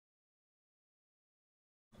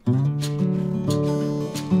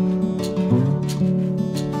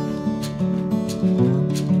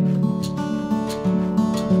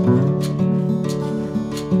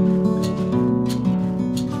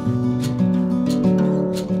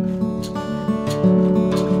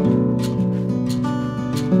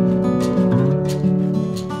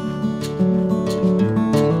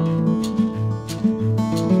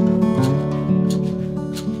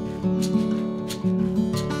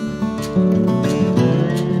Corn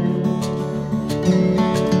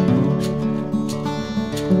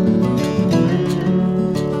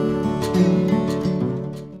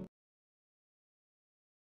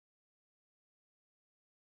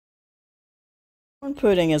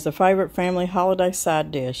pudding is a favorite family holiday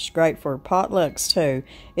side dish. Great for potlucks too.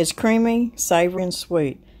 It's creamy, savory, and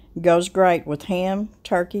sweet. It goes great with ham,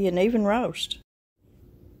 turkey, and even roast.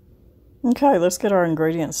 Okay, let's get our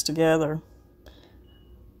ingredients together.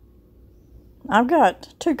 I've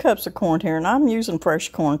got 2 cups of corn here, and I'm using fresh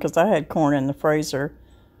corn because I had corn in the freezer.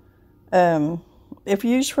 If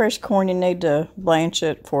you use fresh corn, you need to blanch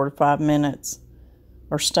it 4 to 5 minutes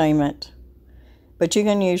or steam it. But you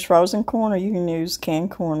can use frozen corn or you can use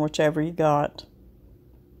canned corn, whichever you got.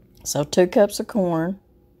 So 2 cups of corn,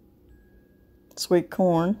 sweet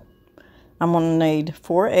corn. I'm going to need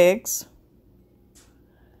 4 eggs.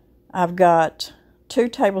 I've got 2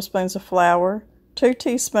 tablespoons of flour, 2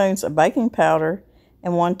 teaspoons of baking powder,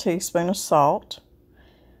 and 1 teaspoon of salt.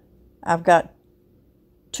 I've got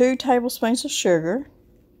 2 tablespoons of sugar,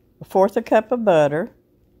 1/4 cup of butter.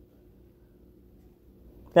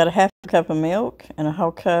 Got a 1/2 cup of milk and a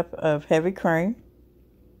whole cup of heavy cream.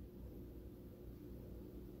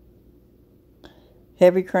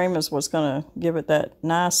 Heavy cream is what's going to give it that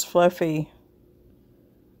nice fluffy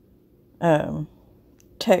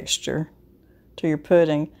texture to your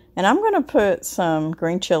pudding. And I'm going to put some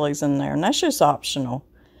green chilies in there, and that's just optional.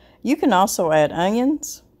 You can also add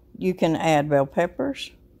onions. You can add bell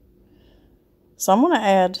peppers. So I'm going to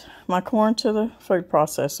add my corn to the food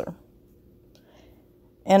processor.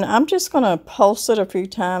 And I'm just going to pulse it a few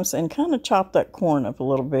times and kind of chop that corn up a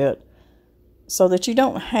little bit so that you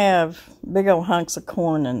don't have big old hunks of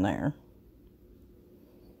corn in there.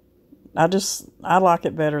 I like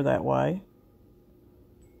it better that way.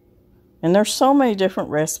 And there's so many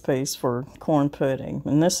different recipes for corn pudding.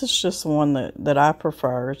 And this is just one that I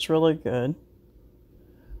prefer. It's really good.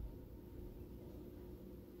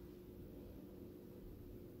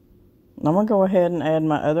 I'm going to go ahead and add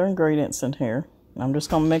my other ingredients in here. I'm just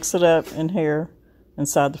going to mix it up in here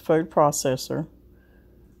inside the food processor.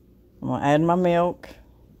 I'm going to add my milk.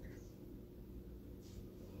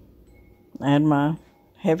 Add my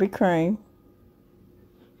heavy cream.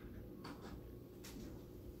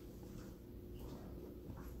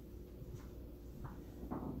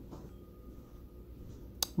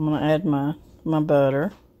 I'm going to add my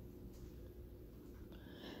butter.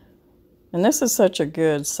 And this is such a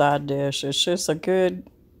good side dish. It's just a good,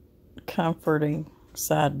 comforting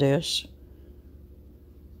side dish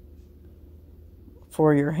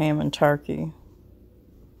for your ham and turkey.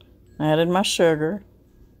 I added my sugar.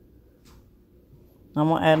 I'm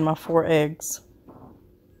going to add my 4 eggs.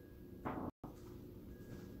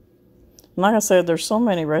 Like I said, there's so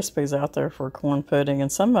many recipes out there for corn pudding,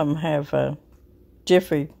 and some of them have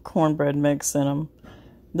Jiffy cornbread mix in them.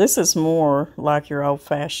 This is more like your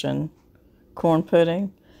old-fashioned corn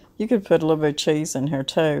pudding. You could put a little bit of cheese in here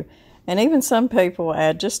too. And even some people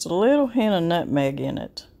add just a little hint of nutmeg in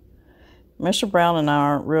it. Mr. Brown and I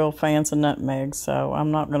aren't real fans of nutmeg, so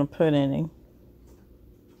I'm not going to put any.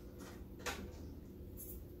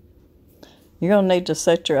 You're going to need to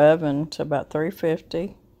set your oven to about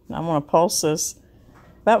 350. I'm going to pulse this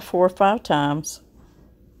about 4 or 5 times.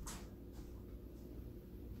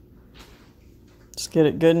 Just get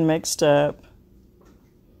it good and mixed up.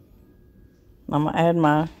 I'm going to add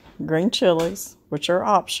my green chilies, which are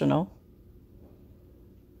optional.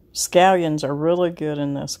 Scallions are really good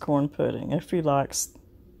in this corn pudding, if you like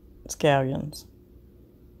scallions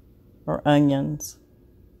or onions.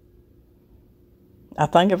 I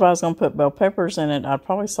think if I was going to put bell peppers in it, I'd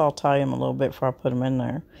probably saute them a little bit before I put them in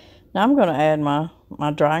there. Now I'm going to add my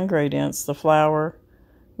dry ingredients, the flour,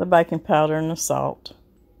 the baking powder, and the salt.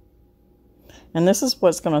 And this is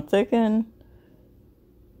what's going to thicken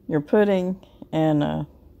your pudding and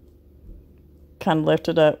kind of lift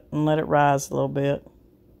it up and let it rise a little bit.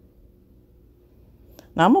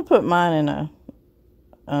 Now I'm going to put mine in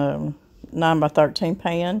a 9 by 13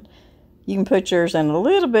 pan. You can put yours in a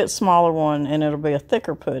little bit smaller one and it'll be a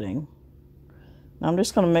thicker pudding. Now I'm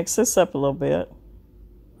just going to mix this up a little bit.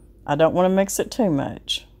 I don't want to mix it too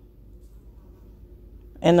much.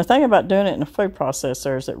 And the thing about doing it in a food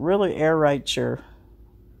processor is it really aerates your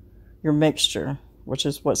mixture, which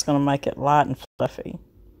is what's going to make it light and fluffy.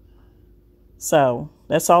 So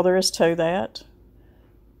that's all there is to that.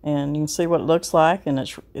 And you can see what it looks like, and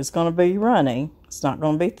it's going to be runny. It's not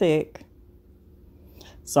going to be thick.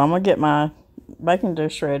 So I'm going to get my baking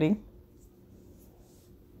dish ready.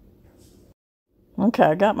 Okay,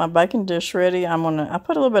 I got my baking dish ready. I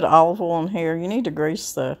put a little bit of olive oil in here. You need to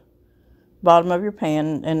grease the bottom of your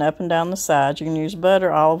pan and up and down the sides. You can use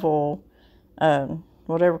butter, olive oil,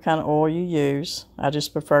 whatever kind of oil you use. I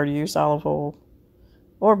just prefer to use olive oil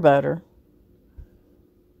or butter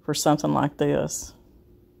for something like this.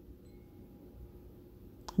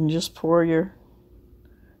 And just pour your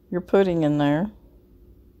pudding in there.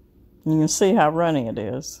 You can see how runny it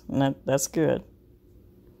is, and that's good.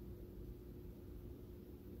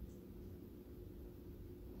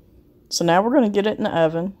 So now we're going to get it in the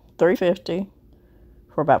oven, 350,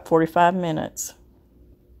 for about 45 minutes.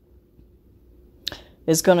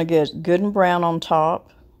 It's going to get good and brown on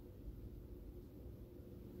top,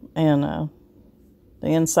 and the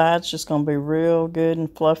inside's just going to be real good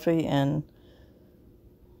and fluffy and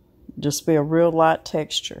just be a real light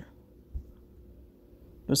texture.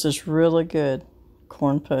 This is really good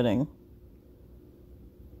corn pudding.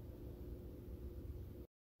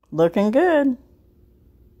 Looking good.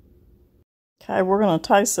 Okay, we're going to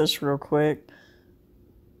taste this real quick.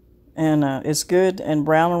 And it's good and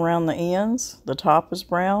brown around the ends. The top is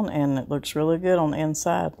brown and it looks really good on the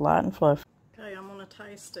inside, light and fluffy. Okay, I'm going to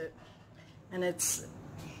taste it. And it's,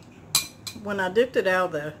 when I dipped it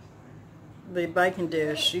out of the baking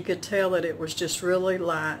dish, you could tell that it was just really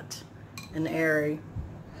light and airy.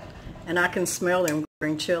 And I can smell them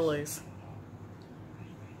green chilies.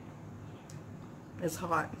 It's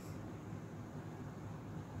hot.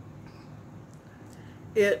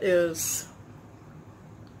 It is.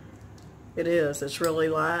 It's really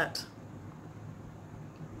light,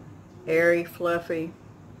 airy, fluffy.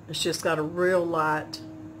 It's just got a real light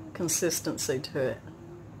consistency to it.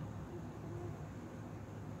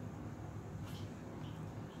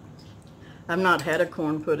 I've not had a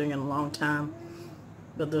corn pudding in a long time,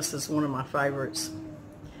 but this is one of my favorites.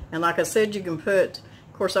 And like I said, you can put,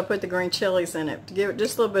 of course I put the green chilies in it to give it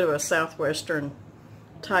just a little bit of a southwestern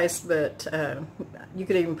taste, but you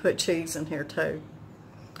could even put cheese in here too.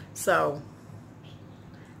 So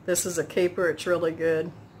this is a keeper. It's really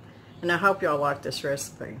good, and I hope y'all like this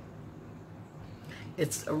recipe.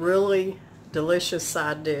 It's a really delicious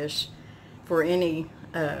side dish for any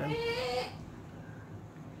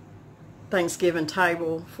Thanksgiving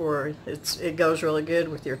table. It goes really good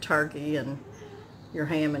with your turkey and your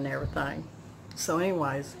ham and everything. So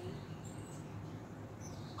anyways,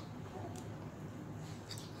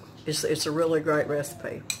 it's a really great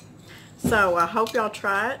recipe. So I hope y'all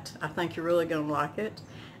try it. I think you're really going to like it.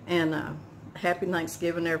 And happy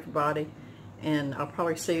Thanksgiving, everybody. And I'll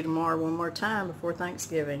probably see you tomorrow one more time before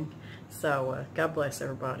Thanksgiving. So God bless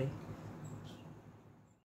everybody.